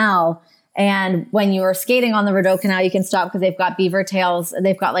Rideau Canal. And when you are skating on the Rideau Canal, you can stop because they've got beaver tails.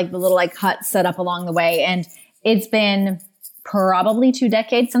 They've got like the little like huts set up along the way. And it's been probably 2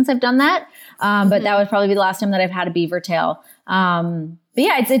 decades since I've done that. But that would probably be the last time that I've had a beaver tail. But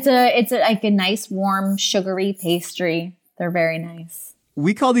yeah, it's like a nice, warm, sugary pastry. They're very nice.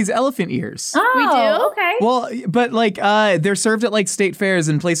 We call these elephant ears. Oh, we do? Okay. Well, but like they're served at like state fairs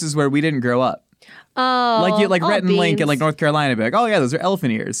in places where we didn't grow up. Oh, like Rhett and Link in like North Carolina, be like, oh yeah, those are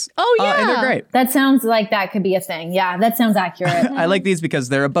elephant ears. Oh yeah, and they're great. That sounds like that could be a thing. Yeah, that sounds accurate. I like these because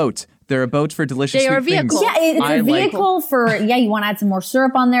they're a boat. They're a boat for delicious They are a sweet things. vehicle. Yeah, it's a vehicle for, you want to add some more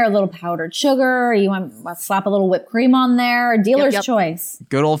syrup on there, a little powdered sugar, you want to slap a little whipped cream on there, dealer's Yep. choice.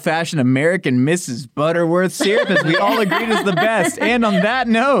 Good old-fashioned American Mrs. Butterworth syrup, as we all agreed is the best. And on that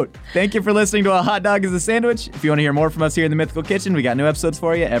note, thank you for listening to A Hot Dog is a Sandwich. If you want to hear more from us here in the Mythical Kitchen, we got new episodes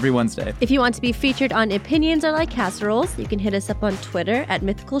for you every Wednesday. If you want to be featured on Opinions Are Like Casseroles, you can hit us up on Twitter at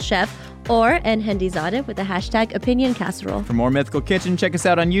Mythical Chef or @Hendizadeh with the hashtag Opinion Casserole. For more Mythical Kitchen, check us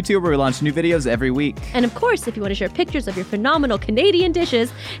out on YouTube where we launch new videos every week. And of course, if you want to share pictures of your phenomenal Canadian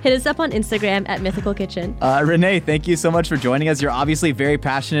dishes, hit us up on Instagram at Mythical Kitchen. Renee, thank you so much for joining us. You're obviously very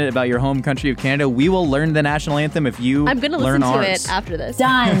passionate about your home country of Canada. We will learn the national anthem if you I'm going to learn listen to ours. it after this.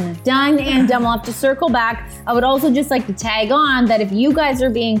 Done and done. We'll have to circle back. I would also just like to tag on that if you guys are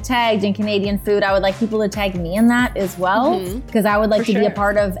being tagged in Canadian food, I would like people to tag me in that as well, because I would like to be a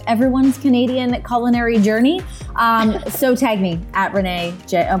part of everyone's Canadian culinary journey. So tag me at Renee.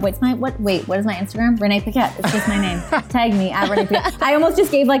 What is my Instagram? Renee Paquette. It's just my name. Tag me at Renee Paquette. I almost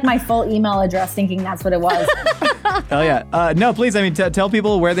just gave like my full email address thinking that's what it was. Oh yeah. No, please. I mean, tell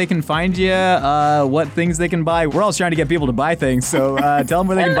people where they can find you, what things they can buy. We're always trying to get people to buy things, so tell them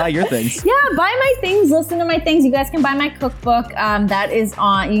where they can buy your things. Yeah, buy my things, listen to my things. You guys can buy my cookbook. That is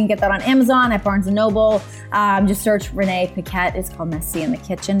on, you can get that on Amazon, at Barnes & Noble. Just search Renee Paquette. It's called Messy in the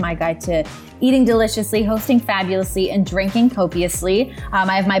Kitchen, my guide to eating deliciously, hosting fabulously, and drinking copiously.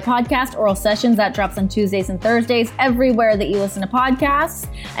 I have my podcast, Oral Sessions, that drops on Tuesdays and Thursdays, everywhere that you listen to podcasts.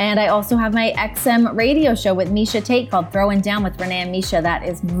 And I also have my XM radio show with Misha Tate called Throwing Down with Renee and Misha. That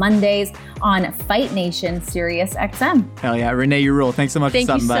is Mondays on Fight Nation, Sirius XM. Hell yeah. Renee, you rule. Thanks so much for Thank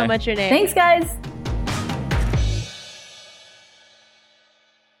you stopping by. so much, Renee. Thanks, guys.